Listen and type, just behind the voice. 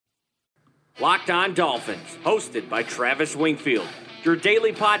Locked On Dolphins, hosted by Travis Wingfield, your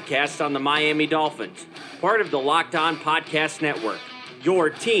daily podcast on the Miami Dolphins, part of the Locked On Podcast Network,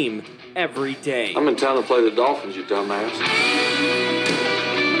 your team every day. I'm in town to play the Dolphins, you dumbass.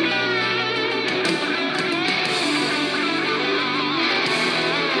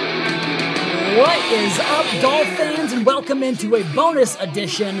 What is up, Dolphins, and welcome into a bonus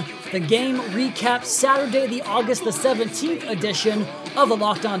edition, the Game Recap Saturday, the August the 17th edition of the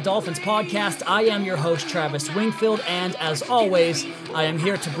Locked On Dolphins podcast. I am your host, Travis Wingfield, and as always, I am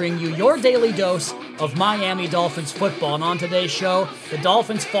here to bring you your daily dose of Miami Dolphins football. And on today's show, the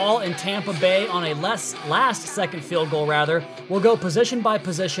Dolphins fall in Tampa Bay on a last-second field goal, rather. We'll go position by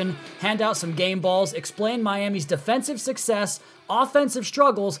position, hand out some game balls, explain Miami's defensive success, offensive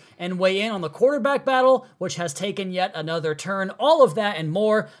struggles, and weigh in on the quarterback battle, which has taken yet another turn. All of that and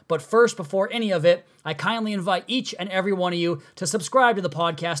more. But first, before any of it, I kindly invite each and every one of you to subscribe to the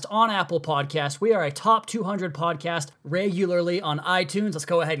podcast on Apple Podcasts. We are a top 200 podcast regularly on iTunes. Let's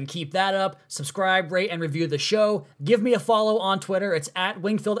go ahead and keep that up. Subscribe, rate, and review the show. Give me a follow on Twitter. It's at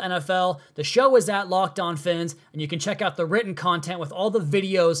Wingfield NFL. The show is at Locked On Fins, and you can check out the written content with all the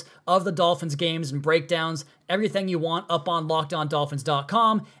videos of the Dolphins games and breakdowns, everything you want up on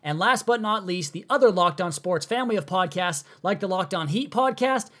LockedOnDolphins.com. And last but not least, the other Locked On Sports family of podcasts like the Locked On Heat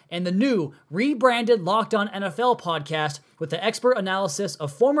podcast and the new rebranded Locked On NFL podcast with the expert analysis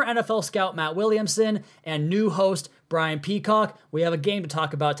of former NFL scout Matt Williamson and new host Brian Peacock. We have a game to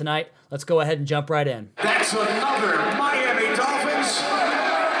talk about tonight. Let's go ahead and jump right in. That's another Miami Dolphins.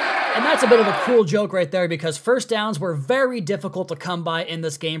 And that's a bit of a cruel joke right there because first downs were very difficult to come by in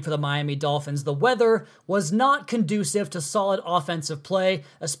this game for the Miami Dolphins. The weather was not conducive to solid offensive play,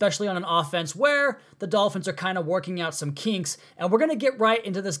 especially on an offense where the Dolphins are kind of working out some kinks. And we're going to get right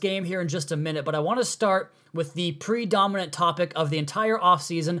into this game here in just a minute, but I want to start with the predominant topic of the entire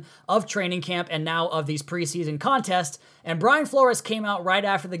offseason of training camp and now of these preseason contests. And Brian Flores came out right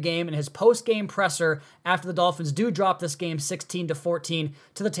after the game in his post-game presser after the Dolphins do drop this game 16-14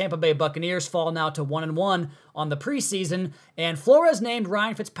 to the Tampa Bay Buccaneers, fall now to 1-1 on the preseason. And Flores named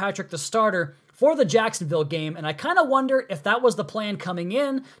Ryan Fitzpatrick the starter for the Jacksonville game, and I kind of wonder if that was the plan coming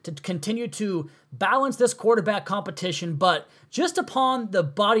in to continue to balance this quarterback competition, but just upon the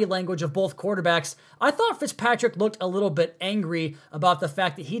body language of both quarterbacks, I thought Fitzpatrick looked a little bit angry about the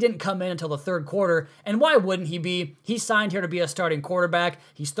fact that he didn't come in until the third quarter, and why wouldn't he be? He signed here to be a starting quarterback.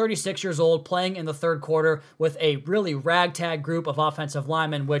 He's 36 years old, playing in the third quarter with a really ragtag group of offensive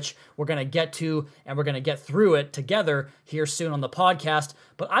linemen, which we're going to get to, and we're going to get through it together here soon on the podcast.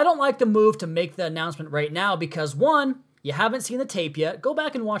 But I don't like the move to make the announcement right now because, one, you haven't seen the tape yet. Go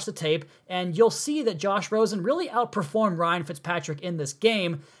back and watch the tape, and you'll see that Josh Rosen really outperformed Ryan Fitzpatrick in this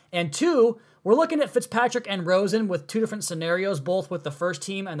game. And two, we're looking at Fitzpatrick and Rosen with two different scenarios, both with the first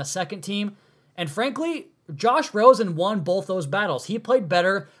team and the second team. And frankly, Josh Rosen won both those battles. He played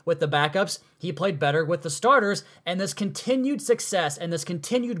better with the backups. He played better with the starters. And this continued success and this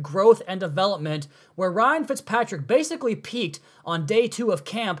continued growth and development where Ryan Fitzpatrick basically peaked on day 2 of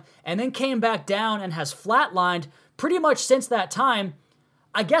camp and then came back down and has flatlined pretty much since that time.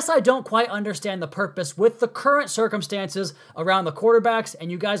 I guess I don't quite understand the purpose with the current circumstances around the quarterbacks, and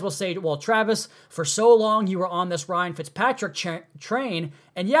you guys will say, well, Travis, for so long you were on this Ryan Fitzpatrick train,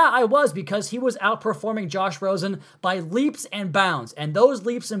 and yeah, I was, because he was outperforming Josh Rosen by leaps and bounds, and those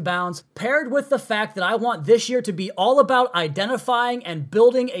leaps and bounds, paired with the fact that I want this year to be all about identifying and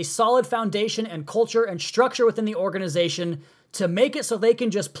building a solid foundation and culture and structure within the organization to make it so they can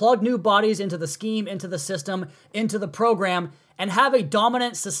just plug new bodies into the scheme, into the system, into the program, and have a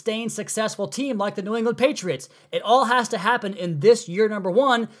dominant, sustained, successful team like the New England Patriots. It all has to happen in this year number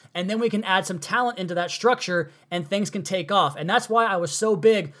 1, and then we can add some talent into that structure, and things can take off. And that's why I was so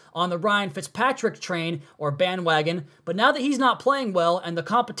big on the Ryan Fitzpatrick train, or bandwagon. But now that he's not playing well, and the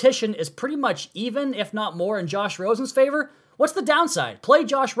competition is pretty much even, if not more, in Josh Rosen's favor, what's the downside? Play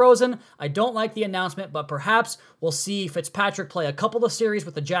Josh Rosen. I don't like the announcement, but perhaps we'll see Fitzpatrick play a couple of series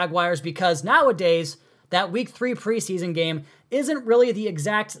with the Jaguars, because nowadays, that Week 3 preseason game isn't really the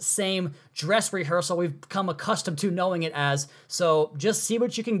exact same dress rehearsal we've become accustomed to knowing it as. So just see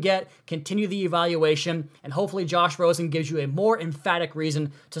what you can get, continue the evaluation, and hopefully Josh Rosen gives you a more emphatic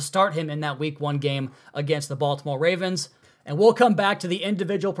reason to start him in that Week 1 game against the Baltimore Ravens. And we'll come back to the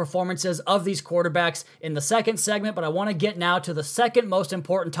individual performances of these quarterbacks in the second segment, but I want to get now to the second most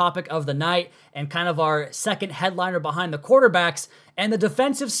important topic of the night and kind of our second headliner behind the quarterbacks and the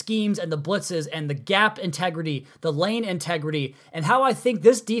defensive schemes and the blitzes and the gap integrity, the lane integrity, and how I think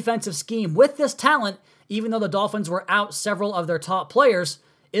this defensive scheme with this talent, even though the Dolphins were out several of their top players,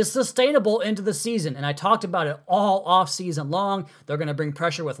 is sustainable into the season. And I talked about it all off season long. They're going to bring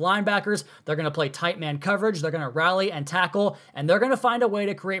pressure with linebackers. They're going to play tight man coverage. They're going to rally and tackle, and they're going to find a way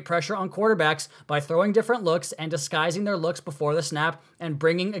to create pressure on quarterbacks by throwing different looks and disguising their looks before the snap and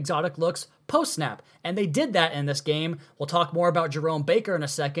bringing exotic looks post-snap. And they did that in this game. We'll talk more about Jerome Baker in a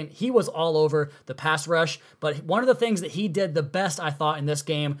second. He was all over the pass rush, but one of the things that he did the best, I thought, in this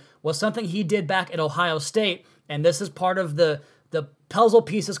game was something he did back at Ohio State, and this is part of the puzzle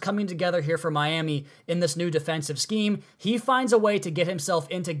pieces coming together here for Miami in this new defensive scheme. He finds a way to get himself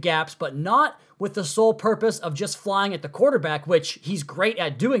into gaps, but not with the sole purpose of just flying at the quarterback, which he's great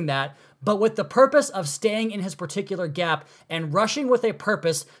at doing that, but with the purpose of staying in his particular gap and rushing with a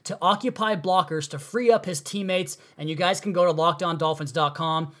purpose to occupy blockers to free up his teammates. And you guys can go to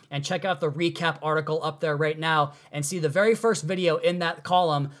LockedOnDolphins.com and check out the recap article up there right now and see the very first video in that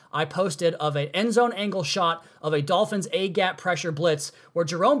column I posted of an end zone angle shot of a Dolphins A-gap pressure blitz where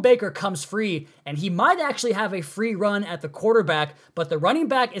Jerome Baker comes free, and he might actually have a free run at the quarterback, but the running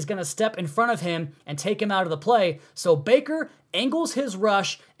back is going to step in front of him and take him out of the play. So Baker angles his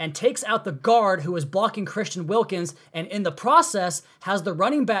rush and takes out the guard who is blocking Christian Wilkins, and in the process has the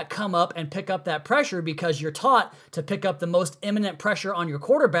running back come up and pick up that pressure because you're taught to pick up the most imminent pressure on your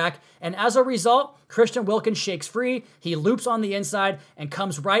quarterback, and as a result, Christian Wilkins shakes free, he loops on the inside and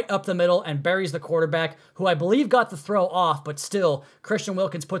comes right up the middle and buries the quarterback, who I believe got the throw off, but still, Christian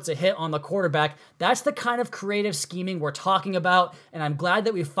Wilkins puts a hit on the quarterback. That's the kind of creative scheming we're talking about, and I'm glad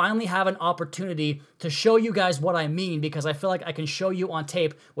that we finally have an opportunity to show you guys what I mean, because I feel like I can show you on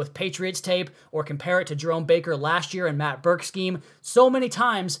tape with Patriots tape or compare it to Jerome Baker last year and Matt Burke's scheme so many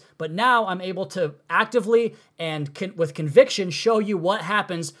times, but now I'm able to actively and with conviction show you what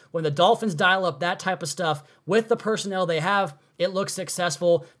happens when the Dolphins dial up that type of stuff with the personnel they have. It looks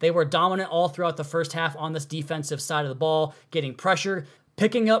successful. They were dominant all throughout the first half on this defensive side of the ball, getting pressure,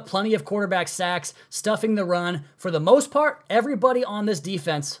 picking up plenty of quarterback sacks, stuffing the run. For the most part, everybody on this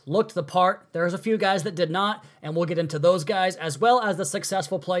defense looked the part. There's a few guys that did not, and we'll get into those guys as well as the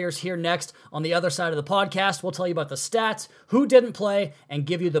successful players here next. On the other side of the podcast, we'll tell you about the stats, who didn't play, and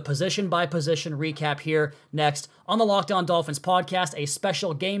give you the position-by-position recap here next on the Locked On Dolphins podcast, a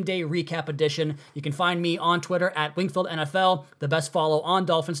special game day recap edition. You can find me on Twitter at Wingfield NFL, the best follow on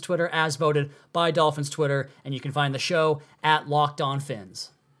Dolphins Twitter as voted by Dolphins Twitter, and you can find the show at Locked On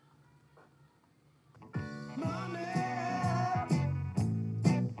Fins.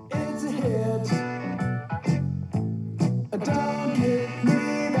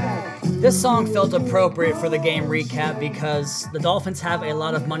 This song felt appropriate for the game recap because the Dolphins have a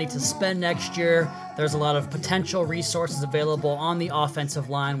lot of money to spend next year. There's a lot of potential resources available on the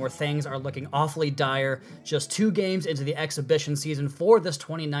offensive line where things are looking awfully dire. Just 2 games into the exhibition season for this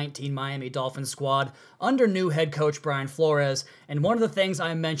 2019 Miami Dolphins squad under new head coach Brian Flores. And one of the things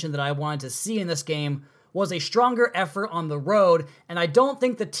I mentioned that I wanted to see in this game was a stronger effort on the road, and I don't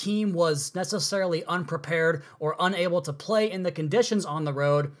think the team was necessarily unprepared or unable to play in the conditions on the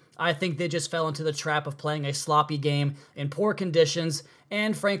road. I think they just fell into the trap of playing a sloppy game in poor conditions,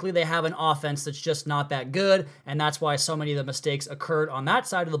 and frankly, they have an offense that's just not that good, and that's why so many of the mistakes occurred on that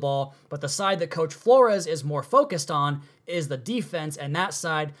side of the ball. But the side that Coach Flores is more focused on is the defense, and that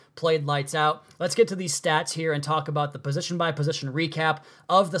side played lights out. Let's get to these stats here and talk about the position-by-position recap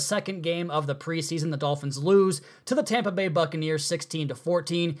of the second game of the preseason. The Dolphins lose to the Tampa Bay Buccaneers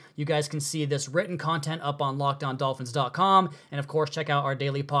 16-14. You guys can see this written content up on LockedOnDolphins.com, and of course, check out our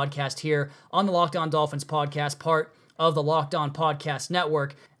daily podcast here on the Locked On Dolphins podcast, part of the Locked On Podcast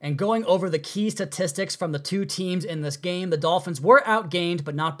Network. And going over the key statistics from the two teams in this game, the Dolphins were outgained,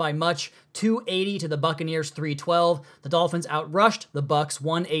 but not by much, 280 to the Buccaneers 312. The Dolphins outrushed the Bucs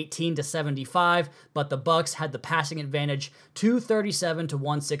 118 to 75, but the Bucs had the passing advantage 237 to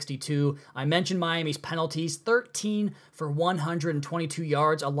 162. I mentioned Miami's penalties, 13 for 122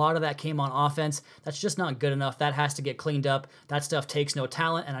 yards. A lot of that came on offense. That's just not good enough. That has to get cleaned up. That stuff takes no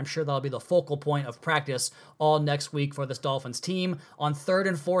talent, and I'm sure that'll be the focal point of practice all next week for this Dolphins team. On 3rd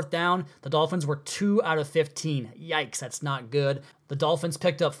and 4th down, the Dolphins were 2 out of 15. Yikes, that's not good. The Dolphins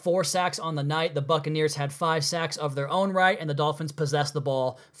picked up 4 sacks on the night. The Buccaneers had 5 sacks of their own right, and the Dolphins possessed the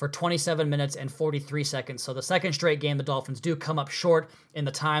ball for 27 minutes and 43 seconds. So the second straight game, the Dolphins do come up short in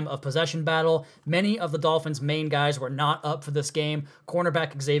the time of possession battle. Many of the Dolphins' main guys were not up for this game.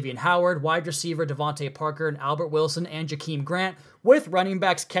 Cornerback Xavier Howard, wide receiver Devontae Parker and Albert Wilson and Jakeem Grant, with running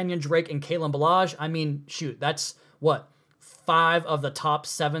backs Kenyon Drake and Kalen Ballage. I mean, shoot, that's what? 5 of the top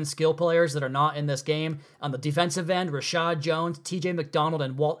 7 skill players that are not in this game. On the defensive end, Rashad Jones, TJ McDonald,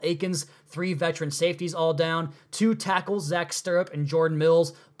 and Walt Aikens, 3 veteran safeties all down. 2 tackles, Zach Stirrup and Jordan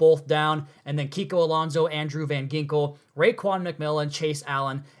Mills, both down. And then Kiko Alonso, Andrew Van Ginkel, Raekwon McMillan, Chase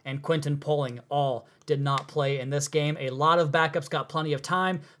Allen, and Quinton Poling all did not play in this game. A lot of backups got plenty of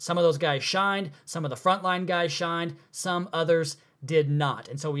time. Some of those guys shined. Some of the frontline guys shined. Some others did not.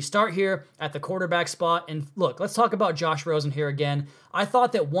 And so we start here at the quarterback spot. And look, let's talk about Josh Rosen here again. I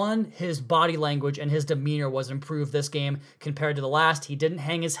thought that his body language and his demeanor was improved this game compared to the last. He didn't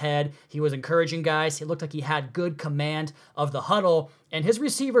hang his head. He was encouraging guys. He looked like he had good command of the huddle. And his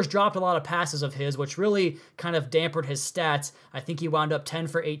receivers dropped a lot of passes of his, which really kind of dampened his stats. I think he wound up 10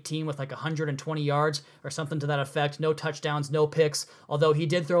 for 18 with like 120 yards or something to that effect. No touchdowns, no picks, although he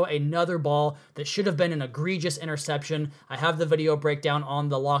did throw another ball that should have been an egregious interception. I have the video breakdown on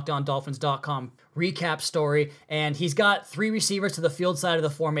the LockedOnDolphins.com recap story, and he's got 3 receivers to the field side of the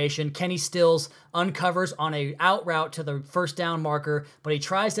formation. Kenny Stills uncovers on a out route to the first down marker, but he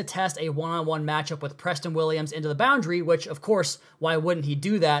tries to test a one-on-one matchup with Preston Williams into the boundary, which, of course, why wouldn't he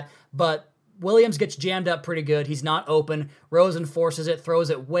do that? But Williams gets jammed up pretty good. He's not open. Rosen forces it, throws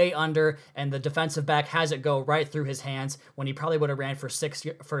it way under, and the defensive back has it go right through his hands when he probably would have ran for 6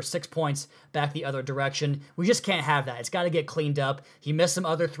 points back the other direction. We just can't have that. It's got to get cleaned up. He missed some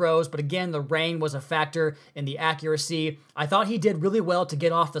other throws, but again, the rain was a factor in the accuracy. I thought he did really well to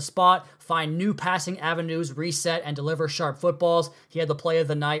get off the spot, find new passing avenues, reset, and deliver sharp footballs. He had the play of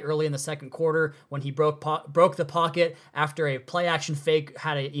the night early in the second quarter when he broke the pocket after a play-action fake,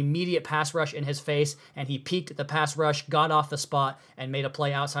 had an immediate pass rush in his face, and he peaked at the pass rush, got off the spot, and made a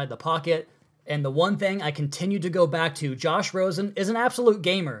play outside the pocket. And the one thing I continue to go back to, Josh Rosen is an absolute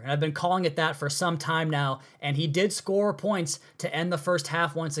gamer, and I've been calling it that for some time now, and he did score points to end the first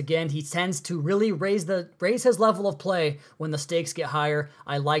half once again. He tends to really raise his level of play when the stakes get higher.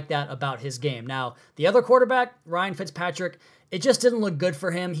 I like that about his game. Now, the other quarterback, Ryan Fitzpatrick, it just didn't look good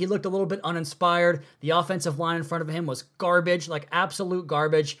for him. He looked a little bit uninspired. The offensive line in front of him was garbage, like absolute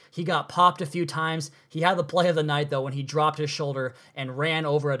garbage. He got popped a few times. He had the play of the night, though, when he dropped his shoulder and ran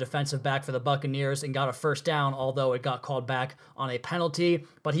over a defensive back for the Buccaneers and got a first down, although it got called back on a penalty.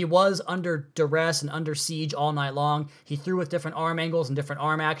 But he was under duress and under siege all night long. He threw with different arm angles and different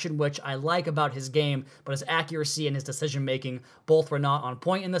arm action, which I like about his game, but his accuracy and his decision-making both were not on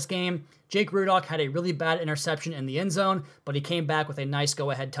point in this game. Jake Rudock had a really bad interception in the end zone, but he came back with a nice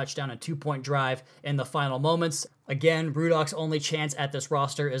go-ahead touchdown and 2-point drive in the final moments. Again, Rudock's only chance at this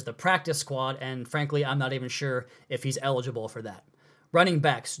roster is the practice squad, and frankly, I'm not even sure if he's eligible for that. Running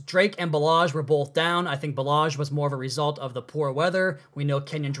backs, Drake and Ballage were both down. I think Ballage was more of a result of the poor weather. We know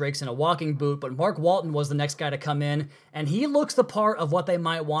Kenyon Drake's in a walking boot, but Mark Walton was the next guy to come in, and he looks the part of what they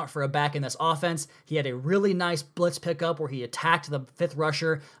might want for a back in this offense. He had a really nice blitz pickup where he attacked the 5th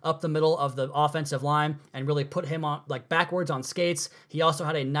rusher up the middle of the offensive line and really put him on like backwards on skates. He also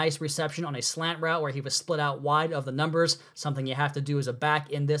had a nice reception on a slant route where he was split out wide of the numbers, something you have to do as a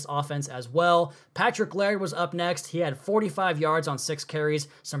back in this offense as well. Patrick Laird was up next. He had 45 yards on 6 carries,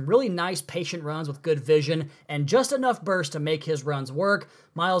 some really nice patient runs with good vision, and just enough burst to make his runs work.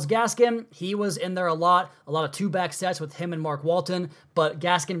 Myles Gaskin, he was in there a lot of 2-back sets with him and Mark Walton, but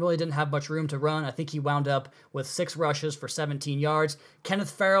Gaskin really didn't have much room to run. I think he wound up with 6 rushes for 17 yards.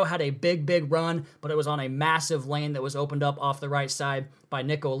 Kenneth Farrow had a big run, but it was on a massive lane that was opened up off the right side by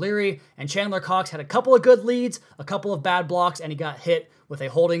Nick O'Leary, and Chandler Cox had a couple of good leads, a couple of bad blocks, and he got hit with a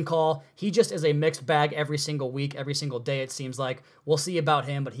holding call. He just is a mixed bag every single week, every single day it seems like. We'll see about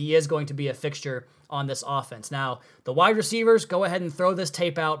him, but he is going to be a fixture on this offense. Now, the wide receivers, go ahead and throw this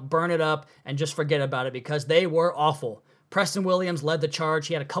tape out, burn it up, and just forget about it because they were awful. Preston Williams led the charge.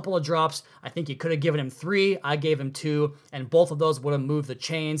 He had a couple of drops. I think you could have given him 3. I gave him 2, and both of those would have moved the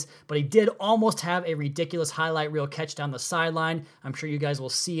chains. But he did almost have a ridiculous highlight reel catch down the sideline. I'm sure you guys will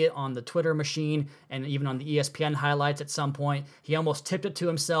see it on the Twitter machine and even on the ESPN highlights at some point. He almost tipped it to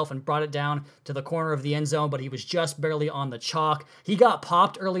himself and brought it down to the corner of the end zone, but he was just barely on the chalk. He got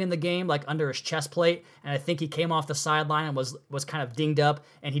popped early in the game, like under his chest plate, and I think he came off the sideline and was kind of dinged up,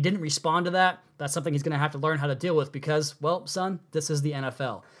 and he didn't respond to that. That's something he's going to have to learn how to deal with because, well, son, this is the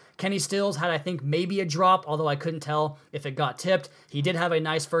NFL. Kenny Stills had, I think, maybe a drop, although I couldn't tell if it got tipped. He did have a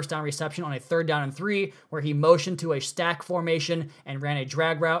nice first down reception on a 3rd down and 3, where he motioned to a stack formation and ran a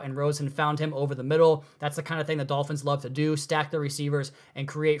drag route, and Rosen found him over the middle. That's the kind of thing the Dolphins love to do, stack the receivers and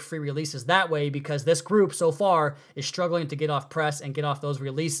create free releases that way, because this group so far is struggling to get off press and get off those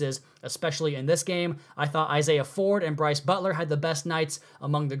releases. especially in this game. I thought Isaiah Ford and Bryce Butler had the best nights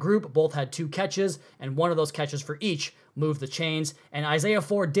among the group. Both had 2 catches, and one of those catches for each moved the chains. And Isaiah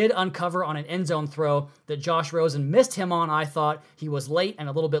Ford did uncover on an end zone throw that Josh Rosen missed him on. I thought he was late and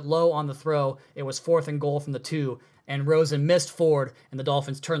a little bit low on the throw. It was 4th and goal from the 2. And Rosen missed Ford, and the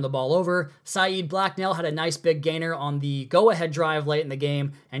Dolphins turned the ball over. Saeed Blacknell had a nice big gainer on the go-ahead drive late in the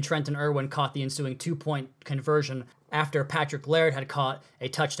game, and Trenton Irwin caught the ensuing 2-point conversion after Patrick Laird had caught a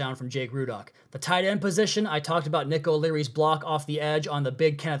touchdown from Jake Rudock. The tight end position, I talked about Nick O'Leary's block off the edge on the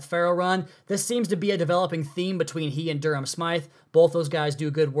big Kenneth Farrow run. This seems to be a developing theme between he and Durham Smythe. Both those guys do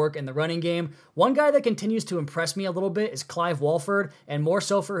good work in the running game. One guy that continues to impress me a little bit is Clive Walford, and more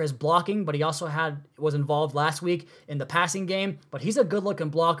so for his blocking, but he also was involved last week in the passing game, but he's a good-looking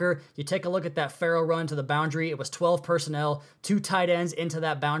blocker. You take a look at that Farrow run to the boundary. It was 12 personnel, 2 tight ends into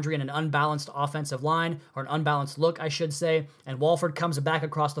that boundary and an unbalanced offensive line, or an unbalanced look, I should say, and Walford comes back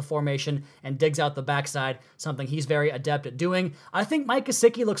across the formation and digs out the backside, something he's very adept at doing. I think Mike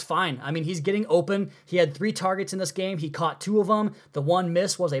Gesicki looks fine. I mean, he's getting open. He had 3 targets in this game. He caught 2 of them. The one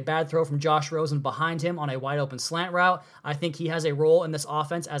miss was a bad throw from Josh Rosen behind him on a wide open slant route. I think he has a role in this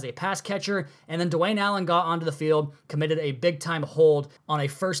offense as a pass catcher. And then Dwayne Allen got onto the field, committed a big time hold on a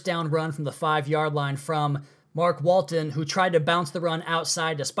first down run from the 5-yard line from Mark Walton, who tried to bounce the run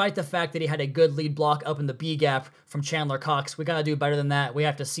outside despite the fact that he had a good lead block up in the B gap from Chandler Cox. We got to do better than that. We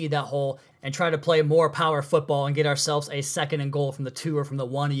have to see that hole and try to play more power football and get ourselves a 2nd and goal from the 2 or from the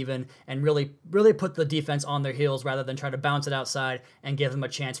 1 even, and really put the defense on their heels rather than try to bounce it outside and give them a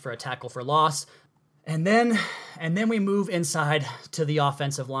chance for a tackle for loss. And then we move inside to the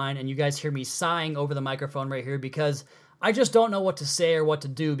offensive line, and you guys hear me sighing over the microphone right here because I just don't know what to say or what to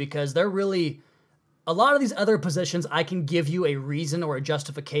do, because they're really... A lot of these other positions, I can give you a reason or a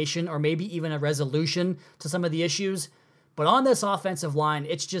justification or maybe even a resolution to some of the issues. But on this offensive line,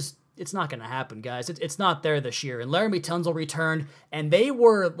 it's not going to happen, guys. It's not there this year. And Laramie Tunsil returned, and they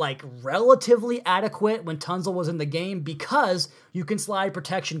were like relatively adequate when Tunsil was in the game because you can slide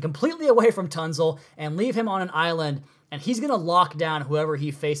protection completely away from Tunsil and leave him on an island, and he's going to lock down whoever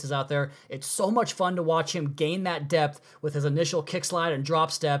he faces out there. It's so much fun to watch him gain that depth with his initial kick slide and drop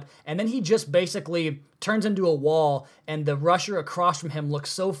step, and then he just basically turns into a wall, and the rusher across from him looks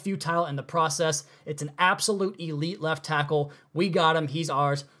so futile in the process. It's an absolute elite left tackle. We got him. He's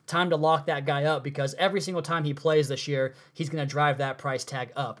ours. Time to lock that guy up, because every single time he plays this year, he's going to drive that price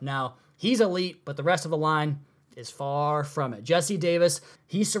tag up. Now, he's elite, but the rest of the line is far from it. Jesse Davis,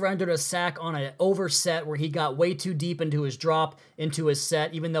 he surrendered a sack on an overset where he got way too deep into his drop, into his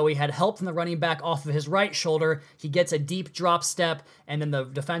set, even though he had help from the running back off of his right shoulder. He gets a deep drop step, and then the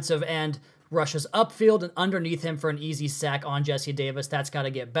defensive end rushes upfield and underneath him for an easy sack on Jesse Davis. That's got to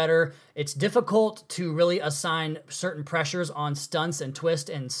get better. It's difficult to really assign certain pressures on stunts and twists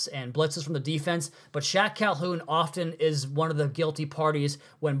and blitzes from the defense, but Shaq Calhoun often is one of the guilty parties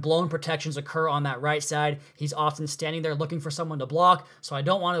when blown protections occur on that right side. He's often standing there looking for someone to block, so I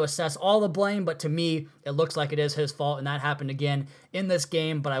don't want to assess all the blame, but to me, it looks like it is his fault, and that happened again in this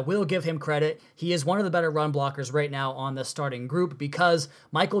game, but I will give him credit. He is one of the better run blockers right now on the starting group because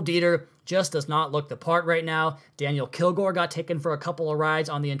Michael Dieter just does not look the part right now. Daniel Kilgore got taken for a couple of rides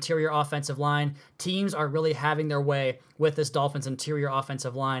on the interior offensive line. Teams are really having their way with this Dolphins interior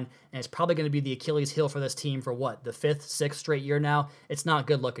offensive line, and it's probably going to be the Achilles heel for this team for what, the 5th, 6th straight year now? It's not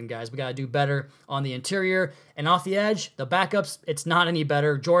good looking, guys. We got to do better on the interior. And off the edge, the backups, it's not any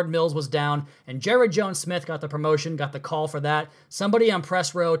better. Jordan Mills was down, and Jared Jones-Smith got the promotion, got the call for that. Somebody on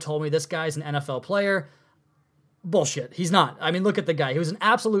press row told me this guy's an NFL player. Bullshit. He's not. I mean, look at the guy. He was an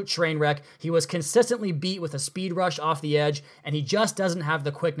absolute train wreck. He was consistently beat with a speed rush off the edge, and he just doesn't have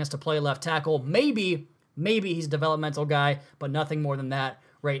the quickness to play left tackle. Maybe he's a developmental guy, but nothing more than that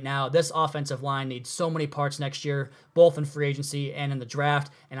right now. This offensive line needs so many parts next year, both in free agency and in the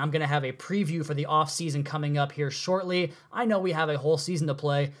draft, and I'm going to have a preview for the offseason coming up here shortly. I know we have a whole season to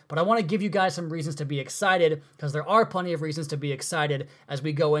play, but I want to give you guys some reasons to be excited, because there are plenty of reasons to be excited as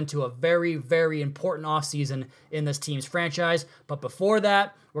we go into a very, very important offseason in this team's franchise. But before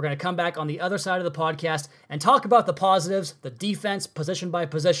that, we're going to come back on the other side of the podcast and talk about the positives, the defense, position by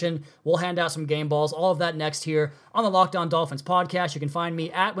position. We'll hand out some game balls, all of that next here on the Locked On Dolphins podcast. You can find me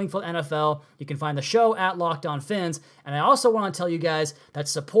at Wingfield NFL. You can find the show at Locked On Fins. And I also want to tell you guys that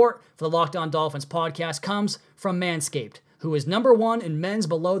support for the Locked On Dolphins podcast comes from Manscaped, who is #1 in men's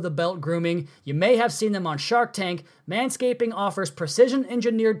below-the-belt grooming. You may have seen them on Shark Tank. Manscaping offers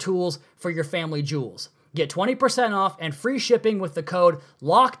precision-engineered tools for your family jewels. Get 20% off and free shipping with the code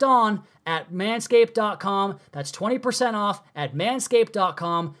LOCKEDON at manscaped.com. That's 20% off at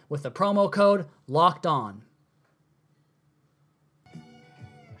manscaped.com with the promo code LOCKEDON.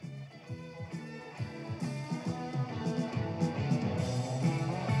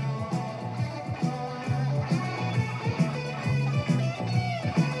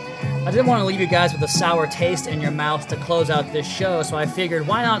 I didn't want to leave you guys with a sour taste in your mouth to close out this show, so I figured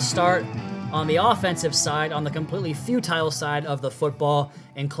why not start on the offensive side, on the completely futile side of the football,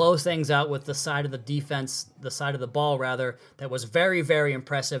 and close things out with the side of the defense, the side of the ball rather, that was very, very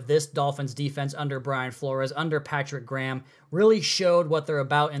impressive. This Dolphins defense under Brian Flores, under Patrick Graham, really showed what they're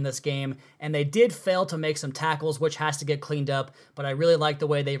about in this game, and they did fail to make some tackles, which has to get cleaned up, but I really like the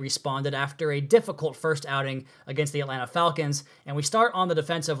way they responded after a difficult first outing against the Atlanta Falcons. And we start on the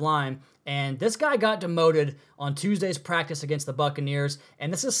defensive line, and this guy got demoted on Tuesday's practice against the Buccaneers,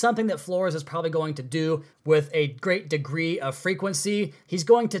 and this is something that Flores is probably going to do with a great degree of frequency. He's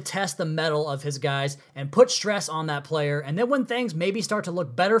going to test the mettle of his guys and put stress on that player, and then when things maybe start to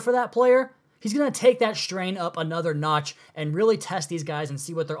look better for that player, he's going to take that strain up another notch and really test these guys and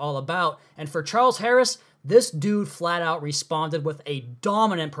see what they're all about. And for Charles Harris, this dude flat out responded with a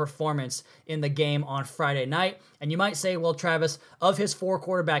dominant performance in the game on Friday night. And you might say, well, Travis, of his 4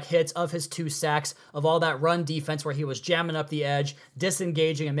 quarterback hits, of his 2 sacks, of all that run defense where he was jamming up the edge,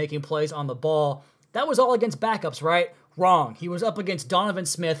 disengaging and making plays on the ball, that was all against backups, right? Wrong. He was up against Donovan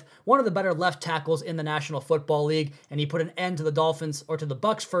Smith, one of the better left tackles in the National Football League, and he put an end to the Dolphins, or to the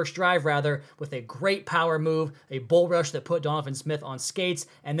Bucs' first drive rather, with a great power move, a bull rush that put Donovan Smith on skates,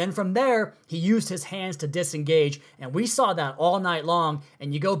 and then from there, he used his hands to disengage, and we saw that all night long.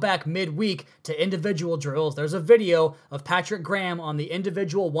 And you go back midweek to individual drills, there's a video of Patrick Graham on the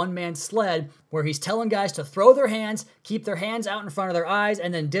individual one-man sled where he's telling guys to throw their hands, keep their hands out in front of their eyes,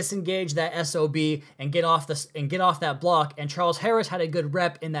 and then disengage that SOB and get off that block. And Charles Harris had a good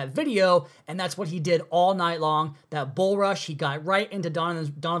rep in that video, and that's what he did all night long. That bull rush, he got right into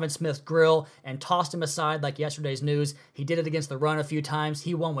Donovan Smith's grill and tossed him aside like yesterday's news. He did it against the run a few times.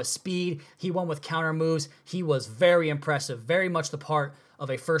 He won with speed. He won with counter moves. He was very impressive, very much the part of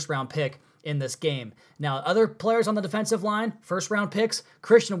a first-round pick in this game. Now, other players on the defensive line, first-round picks,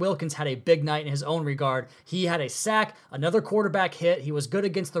 Christian Wilkins had a big night in his own regard. He had a sack, another quarterback hit. He was good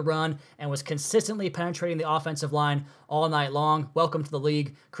against the run and was consistently penetrating the offensive line all night long. Welcome to the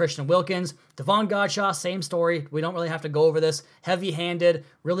league, Christian Wilkins. Davon Godchaux, same story. We don't really have to go over this. Heavy-handed,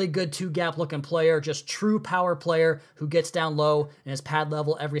 really good two-gap looking player, just true power player who gets down low in his pad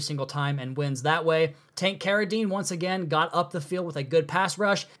level every single time and wins that way. Tank Carradine, once again, got up the field with a good pass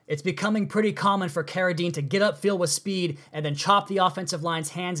rush. It's becoming pretty common for Carradine to get upfield with speed and then chop the offensive line's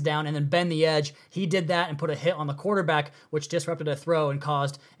hands down and then bend the edge. He did that and put a hit on the quarterback, which disrupted a throw and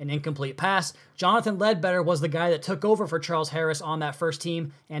caused an incomplete pass. Jonathan Ledbetter was the guy that took over for Charles Harris on that first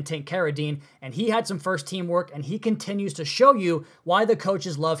team and Tank Carradine, and he had some first team work, and he continues to show you why the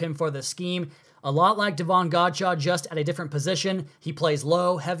coaches love him for the scheme. A lot like Davon Godchaux, just at a different position. He plays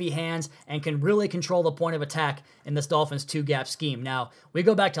low, heavy hands, and can really control the point of attack in this Dolphins two-gap scheme. Now, we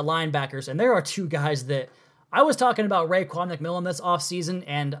go back to linebackers, and there are 2 guys that I was talking about Raekwon McMillan this offseason,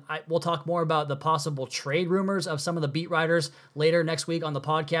 and we'll talk more about the possible trade rumors of some of the beat writers later next week on the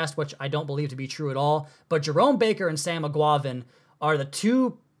podcast, which I don't believe to be true at all. But Jerome Baker and Sam Eguavoen are the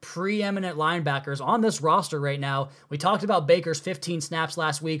 2 preeminent linebackers on this roster right now. We talked about Baker's 15 snaps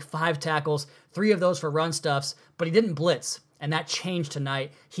last week, 5 tackles, 3 of those for run stuffs, but he didn't blitz, and that changed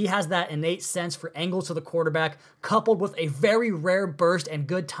tonight. He has that innate sense for angles to the quarterback, coupled with a very rare burst and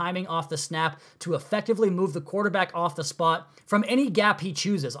good timing off the snap to effectively move the quarterback off the spot from any gap he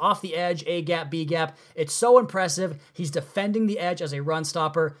chooses, off the edge, A gap, B gap. It's so impressive. He's defending the edge as a run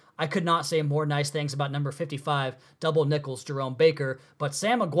stopper. I could not say more nice things about number 55, double nickels Jerome Baker, but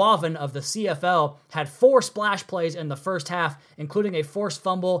Sam Eguavoen of the CFL had 4 splash plays in the first half, including a forced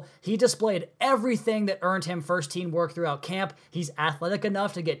fumble. He displayed everything that earned him first team work throughout camp. He's athletic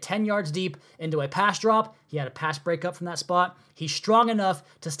enough to get 10 yards deep into a pass drop. He had a pass breakup from that spot. He's strong enough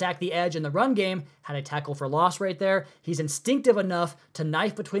to stack the edge in the run game, had a tackle for loss right there. He's instinctive enough to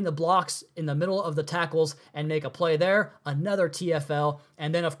knife between the blocks in the middle of the tackles and make a play there, another TFL.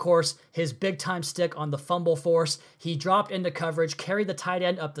 And then, of course, his big-time stick on the fumble force. He dropped into coverage, carried the tight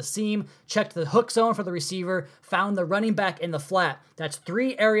end up the seam, checked the hook zone for the receiver, found the running back in the flat. That's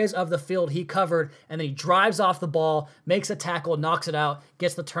 3 areas of the field he covered, and then he drives off the ball, makes a tackle, knocks it out,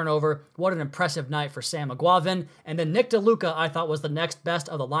 gets the turnover. What an impressive night for Sam Eguavoen. And then Nick DeLuca, I thought, was the next best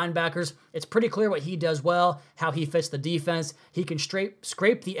of the linebackers. It's pretty clear what he does well, how he fits the defense. He can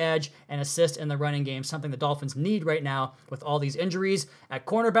scrape the edge and assist in the running game, something the Dolphins need right now with all these injuries. At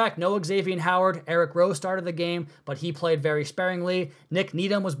cornerback, no Xavier Howard. Eric Rowe started the game, but he played very sparingly. Nick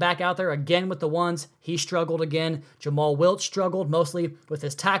Needham was back out there again with the ones. He struggled again. Jamal Wiltz struggled mostly with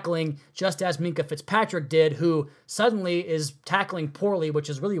his tackling, just as Minkah Fitzpatrick did, who suddenly is tackling poorly, which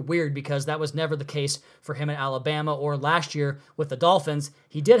is really weird because that was never the case for him in Alabama or last year with the Dolphins.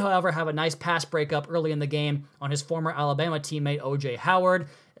 He did, however, have a nice pass breakup early in the game on his former Alabama teammate O.J. Howard.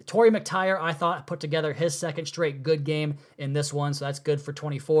 Torrey McTyer, I thought, put together his second straight good game in this one, so that's good for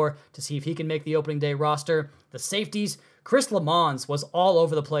 24 to see if he can make the opening day roster. The safeties, Chris Lamons was all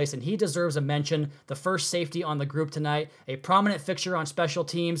over the place, and he deserves a mention. The first safety on the group tonight, a prominent fixture on special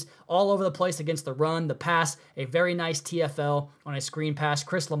teams, all over the place against the run, the pass, a very nice TFL on a screen pass.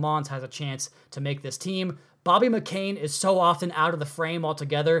 Chris Lamons has a chance to make this team. Bobby McCain is so often out of the frame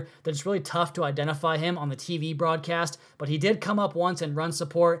altogether that it's really tough to identify him on the TV broadcast, but he did come up once in run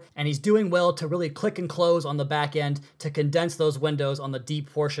support, and he's doing well to really click and close on the back end to condense those windows on the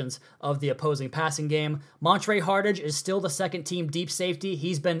deep portions of the opposing passing game. Montre Hardage is still the second team deep safety.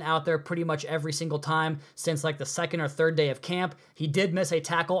 He's been out there pretty much every single time since like the second or third day of camp. He did miss a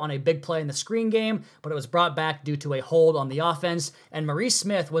tackle on a big play in the screen game, but it was brought back due to a hold on the offense, and Maurice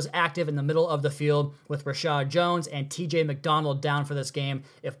Smith was active in the middle of the field with Rashad Jones and TJ McDonald down for this game.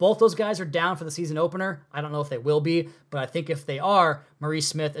 If both those guys are down for the season opener, I don't know if they will be, but I think if they are, Maurice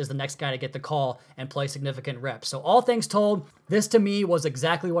Smith is the next guy to get the call and play significant reps. So all things told, this to me was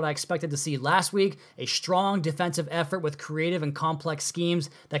exactly what I expected to see last week, a strong defensive effort with creative and complex schemes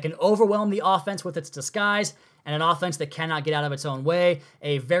that can overwhelm the offense with its disguise, and an offense that cannot get out of its own way,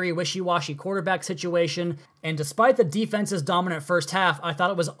 a very wishy-washy quarterback situation. And despite the defense's dominant first half, I thought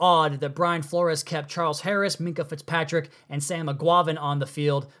it was odd that Brian Flores kept Charles Harris, Minkah Fitzpatrick, and Sam McGuavin on the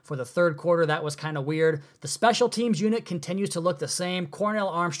field for the third quarter. That was kind of weird. The special teams unit continues to look the same. Cornell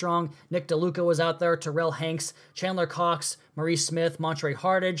Armstrong, Nick DeLuca was out there, Terrell Hanks, Chandler Cox, Maurice Smith, Montre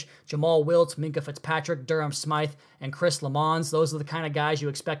Hardage, Jamal Wiltz, Minkah Fitzpatrick, Durham Smythe, and Chris Lamons. Those are the kind of guys you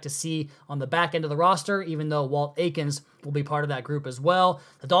expect to see on the back end of the roster, even though Walt Aikens will be part of that group as well.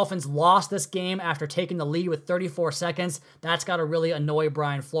 The Dolphins lost this game after taking the lead with 34 seconds. That's got to really annoy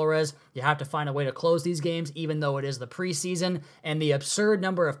Brian Flores. You have to find a way to close these games, even though it is the preseason. And the absurd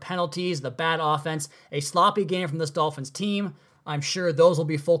number of penalties, the bad offense, a sloppy game from this Dolphins team. I'm sure those will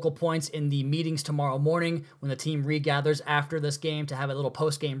be focal points in the meetings tomorrow morning when the team regathers after this game to have a little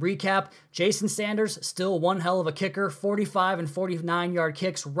post-game recap. Jason Sanders, still one hell of a kicker, 45 and 49-yard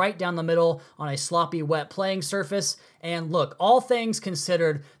kicks right down the middle on a sloppy, wet playing surface. And look, all things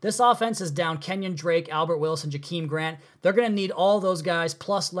considered, this offense is down Kenyon Drake, Albert Wilson, Jakeem Grant. They're going to need all those guys,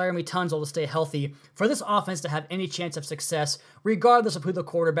 plus Laramie Tunsil, to stay healthy for this offense to have any chance of success, regardless of who the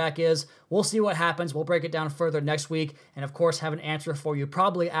quarterback is. We'll see what happens. We'll break it down further next week, and of course have an answer for you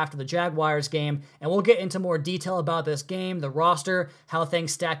probably after the Jaguars game. And we'll get into more detail about this game, the roster, how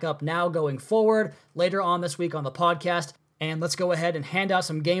things stack up now going forward later on this week on the podcast. And let's go ahead and hand out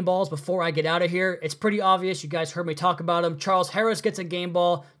some game balls before I get out of here. It's pretty obvious. You guys heard me talk about him. Charles Harris gets a game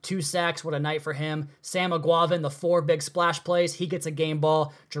ball, 2 sacks. What a night for him. Sam McGuavin, the 4 big splash plays. He gets a game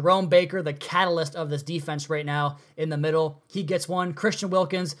ball. Jerome Baker, the catalyst of this defense right now in the middle. He gets one. Christian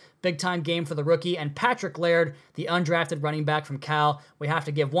Wilkins, big-time game for the rookie. And Patrick Laird, the undrafted running back from Cal. We have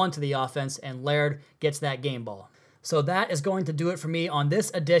to give one to the offense, and Laird gets that game ball. So that is going to do it for me on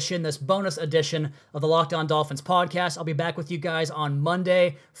this edition, this bonus edition of the Locked On Dolphins podcast. I'll be back with you guys on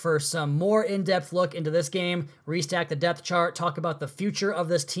Monday for some more in-depth look into this game, restack the depth chart, talk about the future of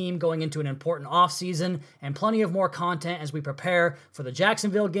this team going into an important offseason, and plenty of more content as we prepare for the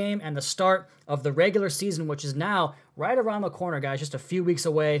Jacksonville game and the start of the regular season, which is now right around the corner, guys, just a few weeks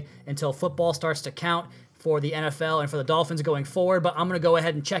away until football starts to count for the NFL and for the Dolphins going forward. But I'm going to go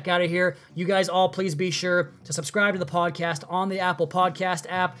ahead and check out of here. You guys all please be sure to subscribe to the podcast on the Apple Podcast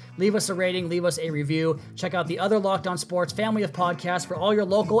app. Leave us a rating, leave us a review. Check out the other Locked On Sports family of podcasts for all your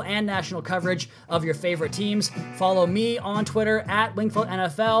local and national coverage of your favorite teams. Follow me on Twitter at Wingfield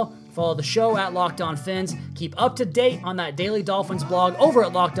NFL. Follow the show at Locked On Fins. Keep up to date on that daily Dolphins blog over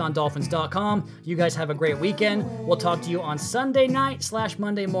at LockedOnDolphins.com. You guys have a great weekend. We'll talk to you on Sunday night /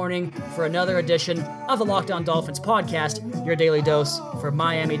 Monday morning for another edition of the Locked On Dolphins podcast, your daily dose for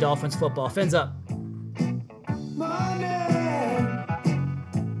Miami Dolphins football. Fins up.